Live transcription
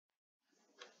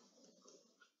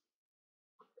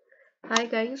Hi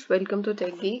guys, welcome to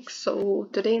Tech Geeks. So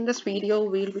today in this video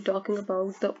we'll be talking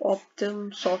about the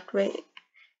Optum software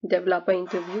developer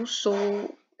interview.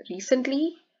 So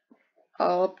recently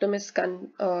Optum is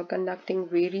conducting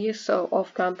various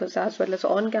off-campus as well as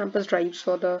on-campus drives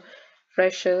for the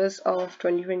freshers of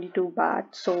 2022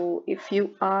 batch. So if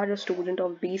you are a student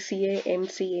of BCA,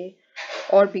 MCA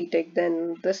or BTech,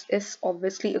 then this is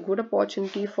obviously a good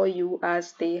opportunity for you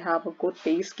as they have a good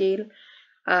pay scale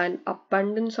and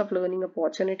abundance of learning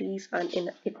opportunities, and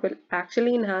it will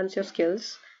actually enhance your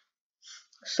skills.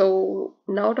 So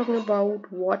now talking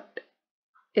about what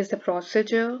is the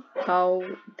procedure, how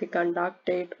they conduct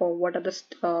it, or what are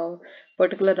the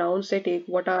particular rounds they take,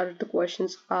 what are the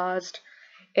questions asked.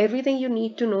 Everything you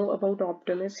need to know about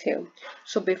Optum is here.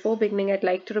 So before beginning, I'd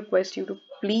like to request you to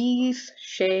please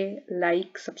share,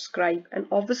 like, subscribe, and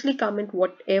obviously comment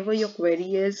whatever your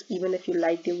query is, even if you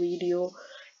liked your video,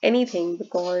 anything,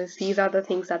 because these are the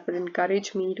things that will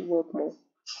encourage me to work more.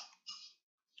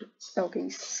 Okay,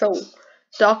 so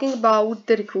talking about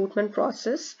the recruitment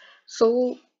process.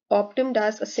 So Optum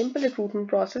does a simple recruitment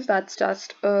process that's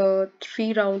just a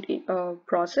three-round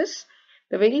process.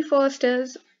 The very first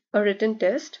is a written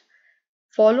test,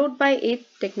 followed by a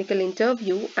technical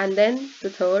interview, and then the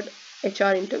third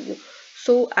HR interview.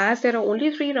 So as there are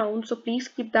only three rounds, so please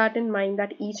keep that in mind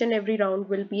that each and every round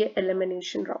will be an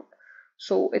elimination round.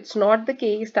 So it's not the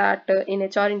case that in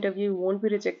HR interview you won't be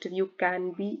rejected, you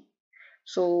can be.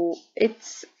 So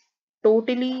it's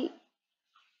totally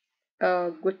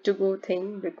a good to go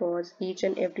thing because each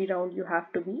and every round you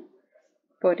have to be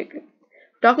particular.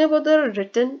 Talking about the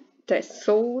written test,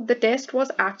 so the test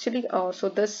was actually so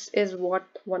this is what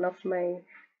one of my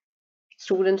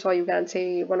students, or you can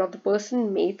say one of the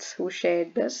person mates who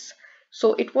shared this.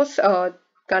 So it was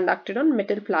conducted on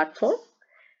Metal platform,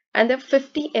 and there are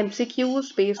 50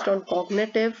 MCQs based on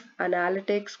cognitive,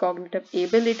 analytics, cognitive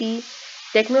ability,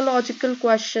 technological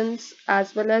questions,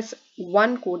 as well as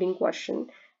one coding question.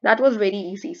 That was very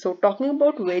easy. So talking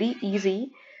about very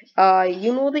easy,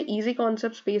 the easy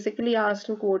concepts basically asked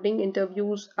in coding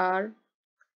interviews are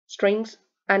strings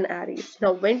and arrays.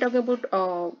 Now, when talking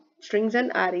about strings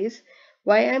and arrays,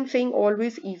 why I'm saying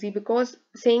always easy, because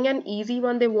saying an easy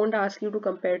one, they won't ask you to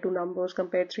compare two numbers,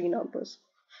 compare three numbers.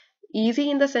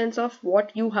 Easy in the sense of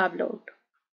what you have learned.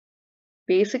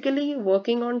 Basically,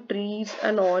 working on trees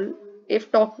and all.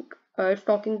 If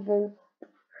talking about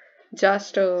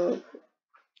just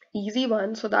easy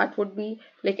one, so that would be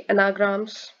like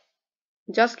anagrams.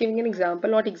 Just giving an example,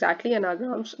 not exactly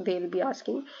anagrams they'll be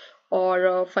asking,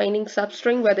 or finding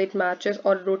substring whether it matches,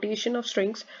 or rotation of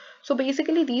strings. So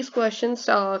basically these questions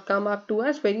come up to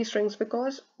as very strings,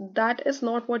 because that is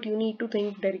not what you need to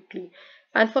think directly.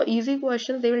 And for easy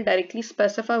questions they will directly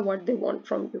specify what they want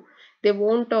from you. They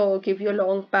won't give you a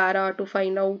long para to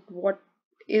find out what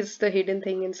is the hidden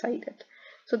thing inside it.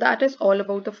 So that is all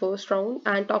about the first round.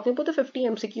 And talking about the 50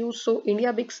 MCQs, so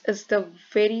India Bix is the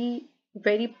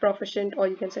very proficient, or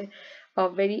you can say a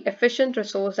very efficient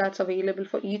resource that's available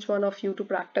for each one of you to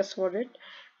practice for it.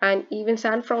 And even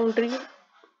San Foundry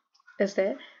is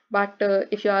there, but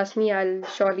if you ask me, I'll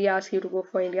surely ask you to go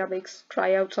for India Bix,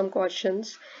 try out some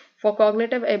questions. For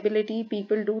cognitive ability,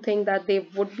 people do think that they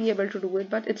would be able to do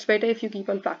it, but it's better if you keep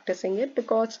on practicing it,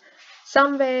 because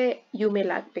somewhere you may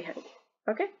lag behind.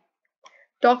 Okay,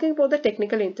 talking about the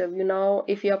technical interview now,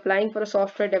 if you're applying for a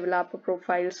software developer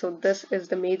profile, so this is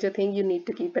the major thing you need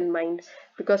to keep in mind,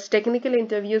 because technical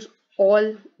interviews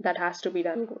all that has to be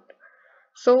done good.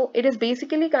 So it is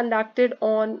basically conducted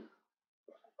on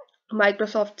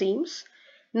Microsoft Teams.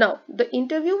 Now the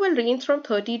interview will range from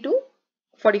 30 to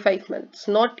 45 minutes,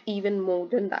 not even more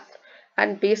than that.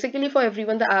 And basically for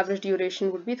everyone the average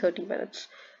duration would be 30 minutes.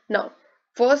 Now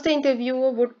first the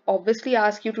interviewer would obviously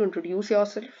ask you to introduce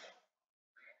yourself,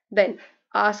 then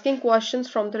asking questions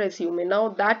from the resume. Now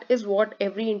that is what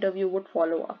every interview would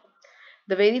follow up.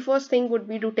 The very first thing would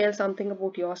be to tell something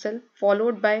about yourself,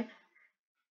 followed by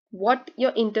what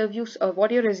your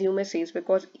resume says,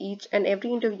 because each and every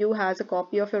interview has a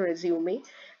copy of your resume.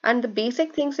 And the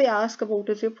basic things they ask about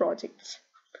is your projects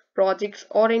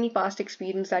or any past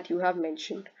experience that you have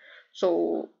mentioned.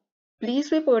 So please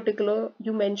be particular,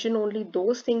 you mention only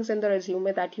those things in the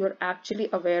resume that you are actually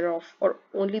aware of, or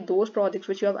only those projects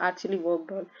which you have actually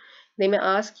worked on. They may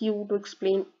ask you to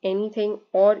explain anything,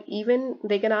 or even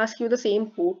they can ask you the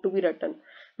same code to be written.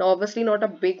 Now obviously not a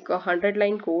big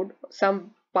 100-line code,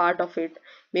 some part of it,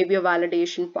 maybe a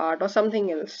validation part or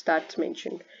something else that's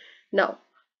mentioned. Now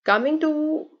coming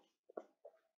to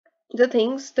the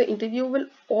things, the interview will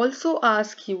also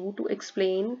ask you to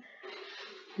explain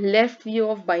left view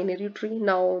of binary tree.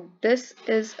 Now this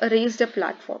is a raised up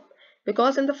platform.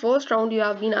 Because in the first round you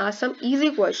have been asked some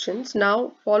easy questions,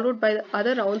 now followed by the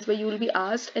other rounds where you will be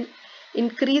asked an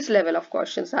increased level of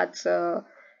questions that's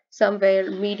somewhere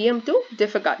medium to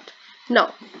difficult.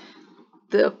 Now,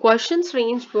 the questions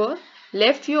ranged were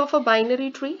left view of a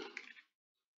binary tree,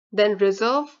 then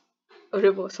reverse,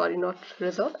 sorry, not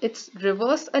reserve, it's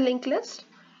reverse a linked list,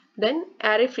 then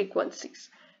array frequencies.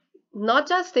 Not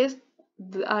just this,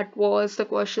 that was the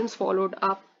questions followed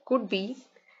up could be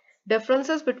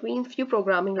differences between few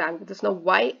programming languages. Now,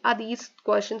 why are these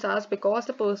questions asked? Because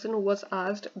the person who was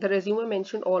asked, the resume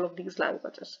mentioned all of these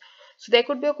languages. So there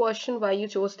could be a question why you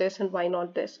chose this and why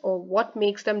not this, or what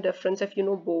makes them different if you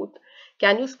know both.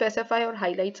 Can you specify or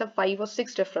highlight some 5 or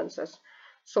 6 differences?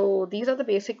 So these are the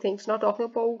basic things. Now talking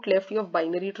about left view of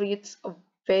binary tree, it's a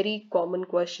very common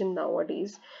question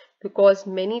nowadays because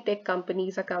many tech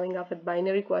companies are coming up with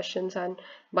binary questions and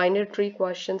binary tree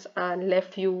questions, and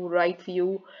left view, right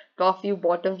view, top view,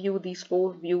 bottom view, these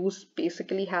 4 views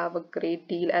basically have a great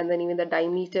deal, and then even the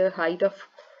diameter, height of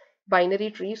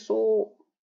binary tree. So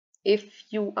if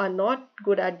you are not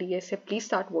good at DSA, please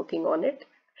start working on it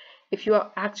if you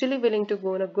are actually willing to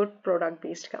go in a good product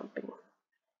based company.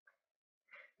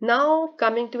 Now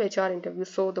coming to HR interviews,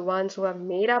 so the ones who have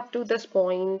made up to this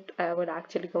point, I would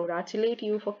actually congratulate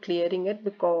you for clearing it,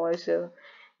 because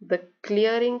the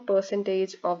clearing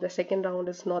percentage of the second round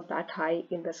is not that high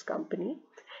in this company.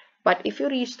 But if you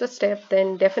reach the step,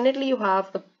 then definitely you have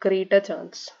a greater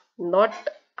chance, not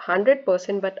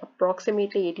 100%, but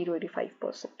approximately 80 to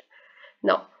 85%.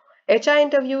 Now, HR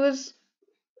interview is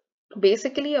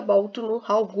basically about to know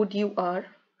how good you are,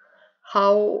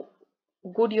 how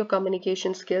good your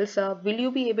communication skills are, will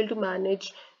you be able to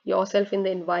manage yourself in the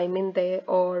environment there,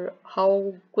 or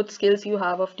how good skills you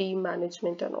have of team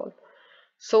management and all.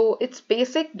 So it's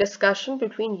basic discussion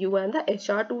between you and the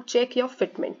HR to check your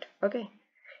fitment. Okay,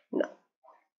 now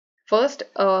first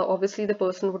obviously the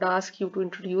person would ask you to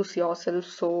introduce yourself,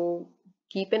 so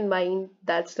keep in mind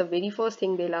that's the very first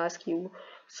thing they'll ask you.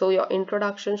 So your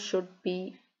introduction should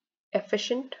be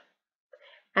efficient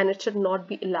and it should not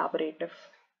be elaborative.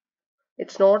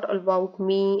 It's not about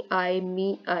me, I.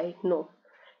 No.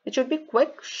 It should be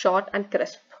quick, short, and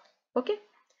crisp. Okay.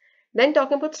 Then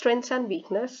talking about strengths and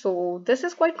weakness. So this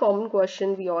is quite common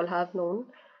question we all have known.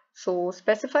 So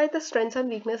specify the strengths and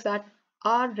weakness that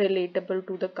are relatable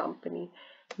to the company,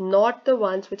 not the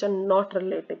ones which are not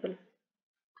relatable.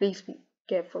 Please be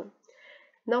careful.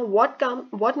 Now,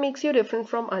 what makes you different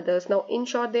from others? Now, in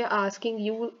short, they're asking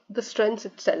you the strengths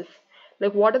itself.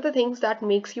 Like, what are the things that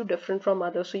makes you different from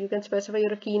others? So you can specify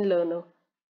you're a keen learner.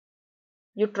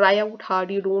 You try out hard,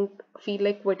 you don't feel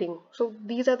like quitting. So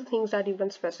these are the things that you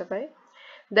can specify.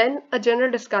 Then a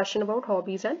general discussion about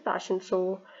hobbies and passion.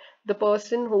 So the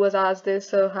person who was asked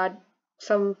this had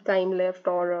some time left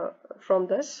or from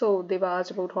this. So they were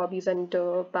asked about hobbies and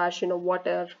passion, or what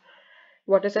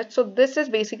is it. So this is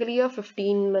basically a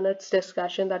 15 minutes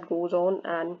discussion that goes on,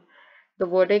 and the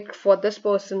verdict for this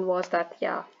person was that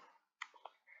yeah,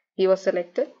 he was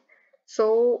selected.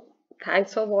 So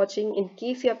thanks for watching. In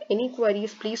case you have any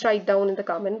queries, please write down in the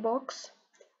comment box.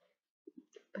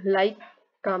 Like,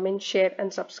 comment, share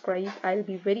and subscribe. I'll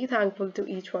be very thankful to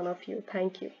each one of you.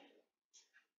 Thank you.